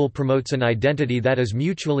Ukrainophile school promotes an identity that is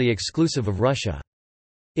mutually exclusive of Russia.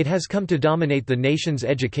 It has come to dominate the nation's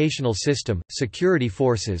educational system, security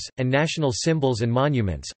forces, and national symbols and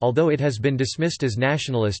monuments, although it has been dismissed as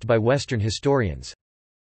nationalist by Western historians.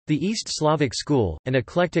 The East Slavic school, an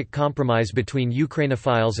eclectic compromise between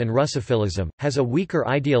Ukrainophiles and Russophilism, has a weaker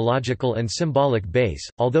ideological and symbolic base,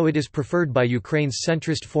 although it is preferred by Ukraine's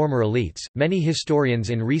centrist former elites. Many historians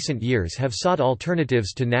in recent years have sought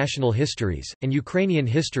alternatives to national histories, and Ukrainian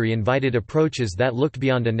history invited approaches that looked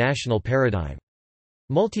beyond a national paradigm.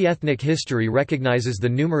 Multi-ethnic history recognizes the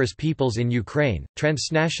numerous peoples in Ukraine,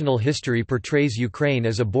 transnational history portrays Ukraine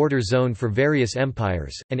as a border zone for various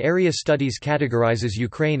empires, and area studies categorizes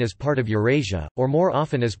Ukraine as part of Eurasia, or more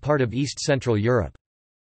often as part of East Central Europe.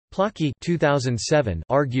 Plotky 2007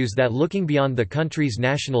 argues that looking beyond the country's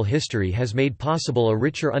national history has made possible a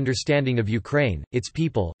richer understanding of Ukraine, its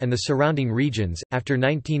people, and the surrounding regions. After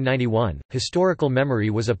 1991, historical memory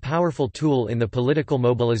was a powerful tool in the political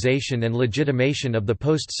mobilization and legitimation of the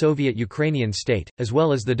post-Soviet Ukrainian state, as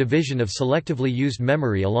well as the division of selectively used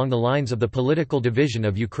memory along the lines of the political division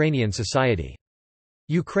of Ukrainian society.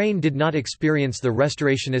 Ukraine did not experience the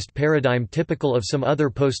restorationist paradigm typical of some other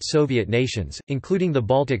post-Soviet nations, including the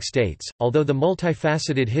Baltic states, although the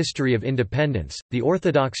multifaceted history of independence, the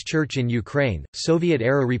Orthodox Church in Ukraine,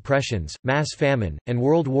 Soviet-era repressions, mass famine, and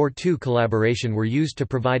World War II collaboration were used to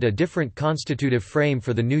provide a different constitutive frame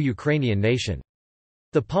for the new Ukrainian nation.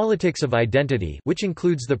 The politics of identity, which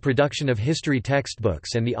includes the production of history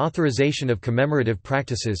textbooks and the authorization of commemorative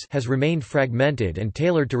practices, has remained fragmented and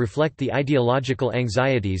tailored to reflect the ideological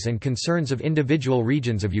anxieties and concerns of individual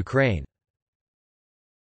regions of Ukraine.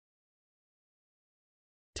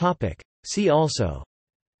 See also: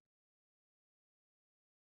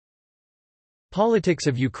 Politics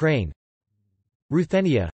of Ukraine,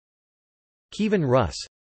 Ruthenia, Kievan Rus,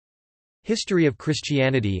 History of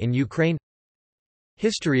Christianity in Ukraine,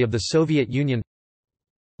 History of the Soviet Union,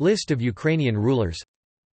 List of Ukrainian rulers.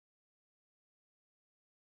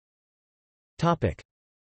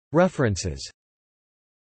 References.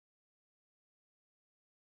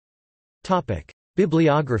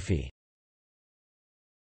 Bibliography.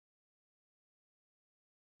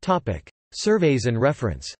 Surveys and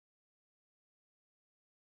reference.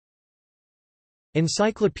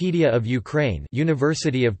 Encyclopedia of Ukraine,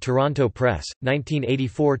 University of Toronto Press,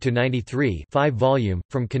 1984–93, 5-volume,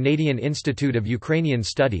 from Canadian Institute of Ukrainian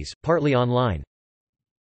Studies, partly online.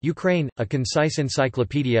 Ukraine, a concise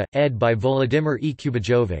encyclopedia, ed. by Volodymyr E.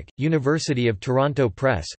 Kubajovic, University of Toronto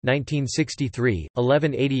Press, 1963,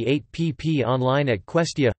 1188 pp. Online at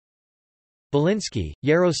Questia. Belinsky,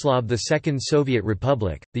 Yaroslav II Soviet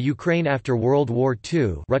Republic, The Ukraine After World War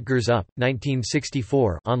II, Rutgers UP,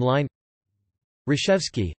 1964, online.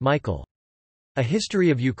 Hrushevsky, Michael. A History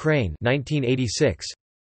of Ukraine, 1986.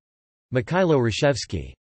 Mikhailo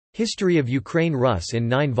Hrushevsky. History of Ukraine Rus in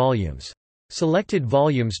 9 volumes. Selected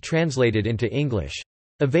volumes translated into English.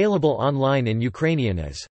 Available online in Ukrainian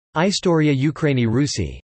as Istoria Ukraini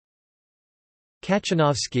Rusi.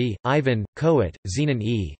 Kachanovsky, Ivan, Koet, Zenon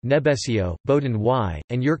E., Nebesio, Bodin Y.,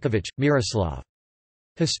 and Yurkovich, Miroslav.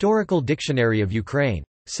 Historical Dictionary of Ukraine.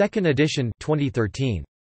 2nd edition 2013.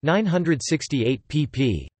 968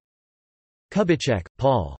 pp. Kubitschek,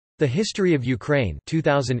 Paul. The History of Ukraine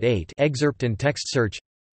 2008 excerpt and text search.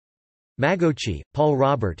 Magochi, Paul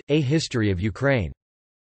Robert, A History of Ukraine.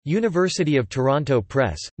 University of Toronto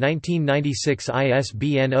Press, 1996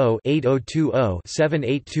 ISBN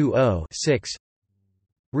 0-8020-7820-6.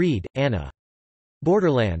 Reed, Anna.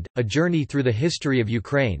 Borderland, A Journey Through the History of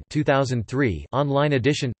Ukraine 2003 online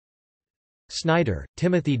edition. Snyder,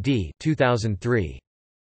 Timothy D. 2003.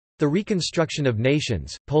 The Reconstruction of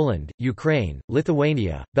Nations, Poland, Ukraine,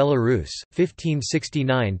 Lithuania, Belarus,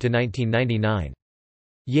 1569–1999.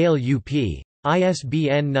 Yale UP.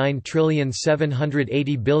 ISBN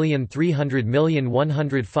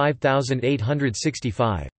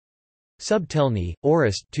 9780300105865. Subtelny,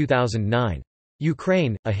 Orest 2009.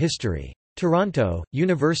 Ukraine, A History. Toronto,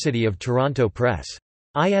 University of Toronto Press.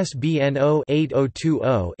 ISBN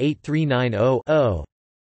 0-8020-8390-0.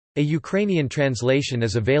 A Ukrainian translation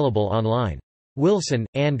is available online. Wilson,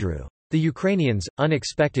 Andrew. The Ukrainians,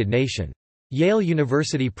 Unexpected Nation. Yale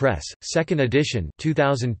University Press, 2nd edition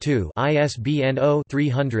 2002 ISBN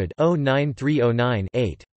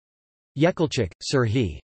 0-300-09309-8. Yekelchik,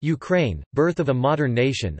 Serhiy. Ukraine, Birth of a Modern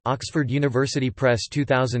Nation Oxford University Press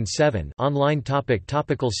 2007 online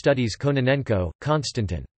Topical Studies Kononenko,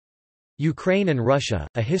 Konstantin. Ukraine and Russia,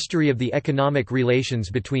 A History of the Economic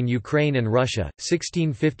Relations Between Ukraine and Russia,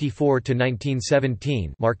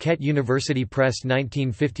 1654–1917 Marquette University Press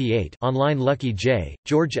 1958 online Lucky J.,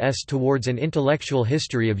 George S. Towards an Intellectual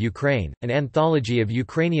History of Ukraine, an anthology of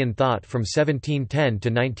Ukrainian thought from 1710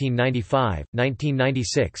 to 1995,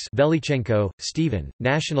 1996 Velichenko, Stephen,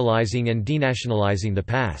 Nationalizing and Denationalizing the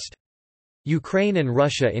Past. Ukraine and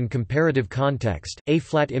Russia in Comparative Context,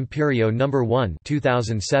 A-flat Imperio No. 1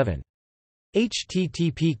 2007.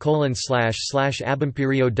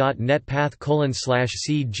 http://abimperio.net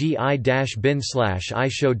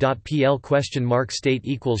path://cgi-bin/ishow.pl State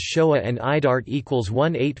Showa and idart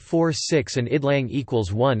 1846 and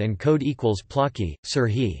idlang 1 and code Plocki,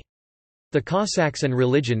 Serhiy. The Cossacks and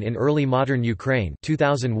Religion in Early Modern Ukraine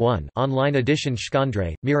 2001 online edition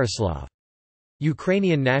Shkandre, Miroslav.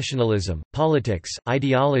 Ukrainian Nationalism, Politics,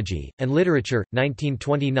 Ideology, and Literature,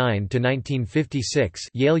 1929–1956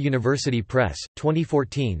 Yale University Press,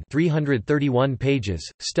 2014 331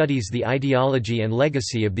 pages, studies the ideology and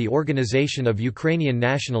legacy of the Organization of Ukrainian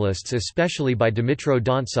Nationalists especially by Dmytro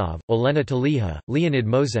Dontsov, Olena Taliha, Leonid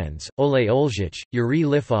Mozenz, Ole Olzhich, Yuri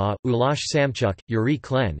Lifa, Ulash Samchuk, Yuri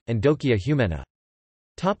Klen, and Dokia Humena.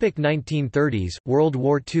 1930s, World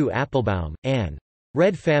War II Applebaum, Anne.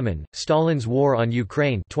 Red Famine, Stalin's War on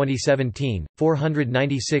Ukraine 2017,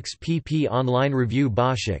 496 pp. Online review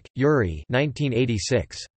Boschik, Yuri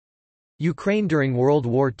 1986. Ukraine During World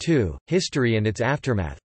War II, History and Its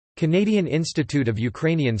Aftermath. Canadian Institute of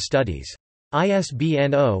Ukrainian Studies.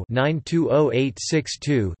 ISBN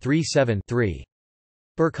 0-920862-37-3.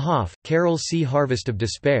 Berkhoff, Carol C. Harvest of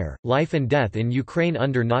Despair, Life and Death in Ukraine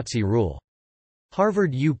Under Nazi Rule.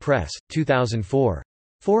 Harvard U. Press, 2004.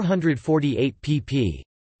 448 pp.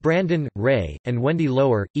 Brandon, Ray, and Wendy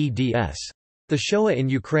Lower, eds. The Shoah in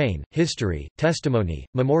Ukraine, History, Testimony,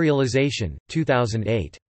 Memorialization,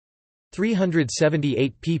 2008.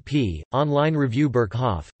 378 pp. Online review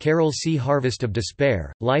Berkhoff, Carol C. Harvest of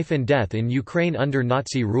Despair, Life and Death in Ukraine Under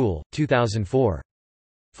Nazi Rule, 2004.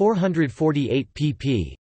 448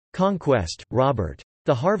 pp. Conquest, Robert.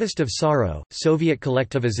 The Harvest of Sorrow, Soviet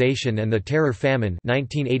Collectivization and the Terror Famine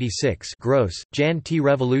 1986 Gross, Jan T.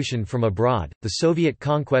 Revolution from Abroad, The Soviet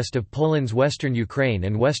Conquest of Poland's Western Ukraine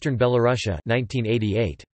and Western Belorussia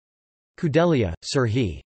 1988. Kudelia,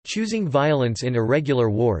 Serhiy. Choosing Violence in Irregular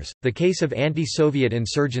Wars, The Case of Anti-Soviet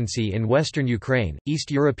Insurgency in Western Ukraine, East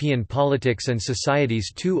European Politics and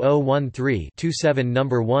Societies 2013-27 No.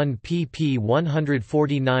 1 pp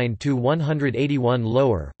 149–181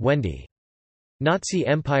 Lower, Wendy. Nazi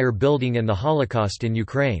Empire Building and the Holocaust in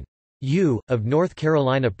Ukraine. U. of North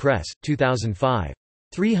Carolina Press, 2005.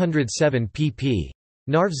 307 pp.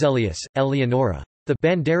 Narvzelius, Eleonora. The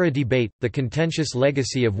Bandera Debate, The Contentious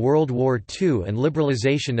Legacy of World War II and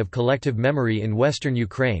Liberalization of Collective Memory in Western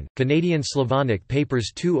Ukraine, Canadian Slavonic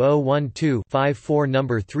Papers 2012-54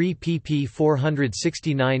 No. 3 pp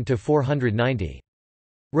 469–490.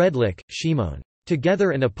 Redlich, Shimon. Together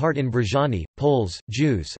and Apart in Brezhany, Poles,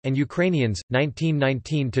 Jews, and Ukrainians,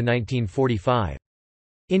 1919–1945.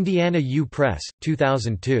 Indiana U. Press,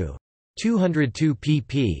 2002. 202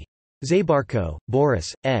 pp. Zabarko,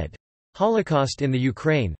 Boris, ed. Holocaust in the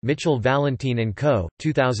Ukraine, Mitchell Valentine & Co.,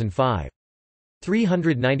 2005.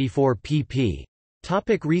 394 pp.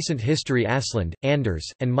 Recent history Asland, Anders,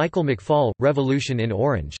 and Michael McFall, Revolution in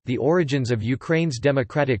Orange, The Origins of Ukraine's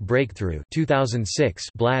Democratic Breakthrough 2006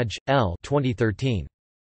 Blaj, L. 2013.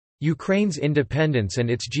 Ukraine's independence and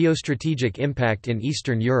its geostrategic impact in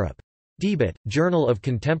Eastern Europe. Debit, Journal of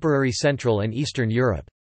Contemporary Central and Eastern Europe.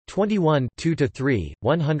 21 2–3,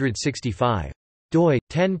 165. doi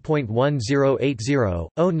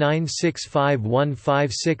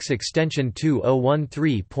 10.1080/0965156 extension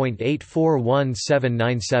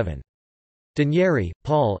 2013.841797. Danieri,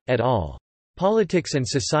 Paul, et al. Politics and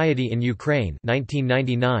Society in Ukraine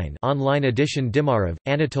 1999 online edition Dimarov,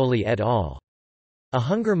 Anatoly et al. A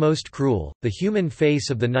Hunger Most Cruel, The Human Face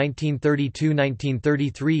of the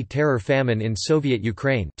 1932–1933 Terror Famine in Soviet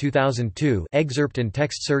Ukraine 2002 excerpt and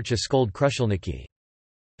text search Askold Krushelniki.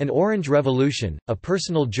 An Orange Revolution, A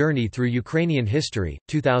Personal Journey Through Ukrainian History,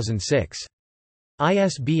 2006.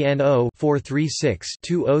 ISBN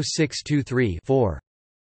 0-436-20623-4.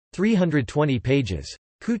 320 pages.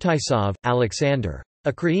 Kutaisov, Alexander.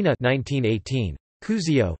 Ukraina 1918.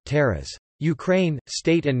 Kuzio, Taras. Ukraine,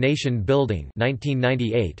 State and Nation Building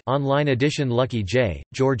 1998 online edition Lucky J.,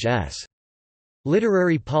 George S.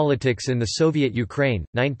 Literary Politics in the Soviet Ukraine,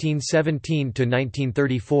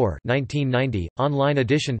 1917–1934 1990, online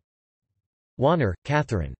edition. Wanner,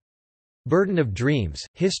 Catherine. Burden of Dreams,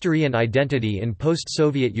 History and Identity in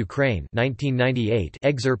Post-Soviet Ukraine 1998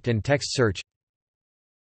 excerpt and text search.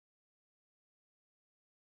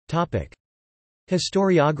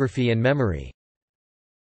 Historiography and memory.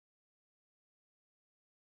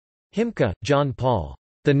 Himka, John Paul.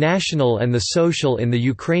 The National and the Social in the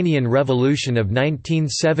Ukrainian Revolution of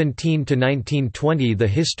 1917–1920 The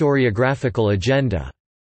Historiographical Agenda.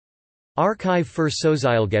 Archive für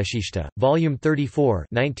Sozialgeschichte, Volume 34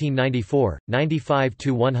 1994,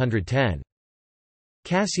 95–110.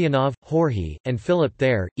 Kasyanov, Jorge, and Philip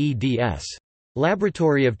Thayer, eds.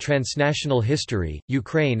 Laboratory of Transnational History,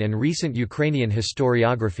 Ukraine and Recent Ukrainian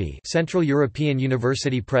Historiography Central European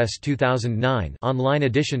University Press 2009 online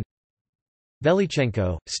edition.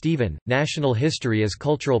 Velichenko, Stephen, National History as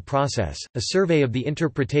Cultural Process, A Survey of the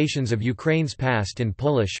Interpretations of Ukraine's Past in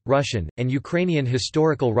Polish, Russian, and Ukrainian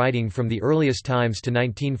Historical Writing from the Earliest Times to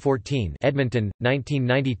 1914 Edmonton,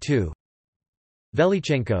 1992.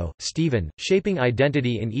 Velichenko, Stephen, Shaping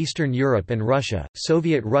Identity in Eastern Europe and Russia,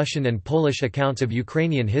 Soviet Russian and Polish Accounts of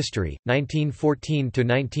Ukrainian History,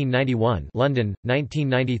 1914–1991 London,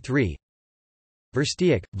 1993.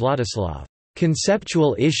 Verstiak, Vladislav.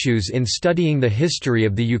 Conceptual Issues in Studying the History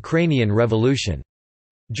of the Ukrainian Revolution.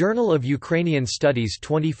 Journal of Ukrainian Studies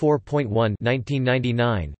 24.1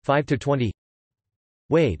 1999, 5–20.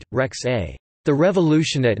 Wade, Rex A. The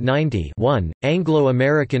Revolution at 90 1,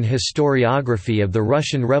 Anglo-American Historiography of the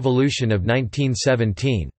Russian Revolution of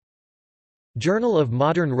 1917. Journal of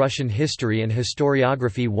Modern Russian History and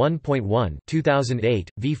Historiography 1.1 2008,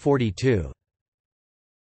 v42.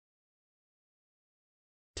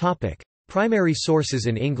 Primary sources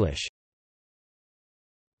in English.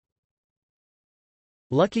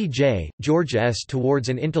 Lucky J., George S. Towards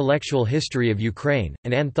an Intellectual History of Ukraine,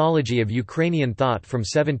 an anthology of Ukrainian thought from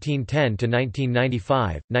 1710 to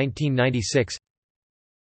 1995, 1996.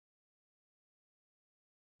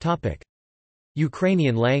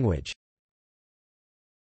 Ukrainian language.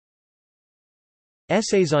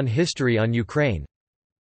 Essays on History on Ukraine.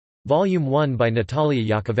 Volume 1 by Natalia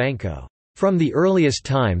Yakovenko. From the Earliest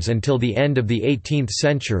Times Until the End of the 18th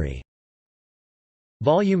Century.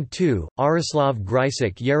 Volume 2, Aroslav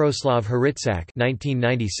Grysak Yaroslav Haritsak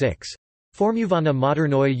 1996. Formuwana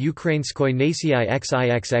modernoi ukrainskoi nacji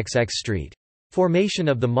xixxx Street. Formation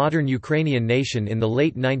of the Modern Ukrainian Nation in the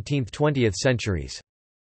Late 19th–20th Centuries.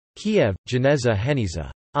 Kiev, Geneza Heniza.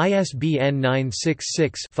 ISBN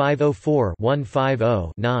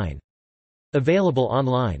 966-504-150-9. Available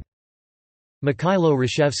online. Mikhailo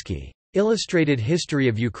Rashevsky. Illustrated History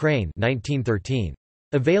of Ukraine 1913.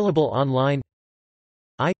 Available online.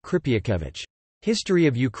 I. Krypiakevich. History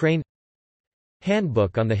of Ukraine.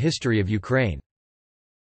 Handbook on the History of Ukraine.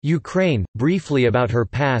 Ukraine, briefly about her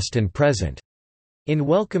past and present. In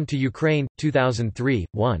Welcome to Ukraine, 2003,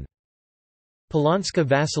 1. Polonska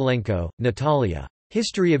Vasilenko, Natalia.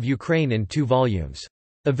 History of Ukraine in 2 volumes.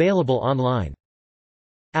 Available online.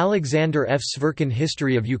 Alexander F. Sverkin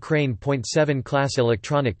History of Ukraine. 7 Class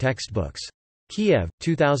Electronic Textbooks. Kiev,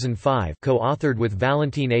 2005 co-authored with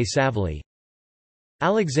Valentin A. Savely.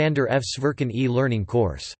 Alexander F. Sverkin e-learning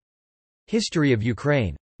course. History of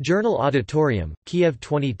Ukraine. Journal Auditorium, Kiev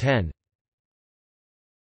 2010.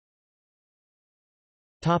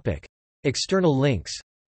 External links.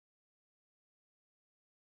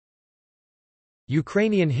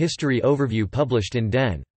 Ukrainian History Overview published in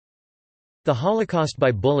Den. The Holocaust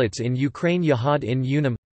by Bullets in Ukraine Yahad in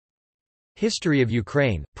Unum. History of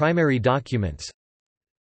Ukraine, Primary Documents.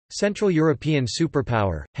 Central European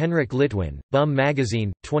Superpower, Henrik Litwin, Bum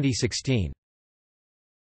Magazine, 2016.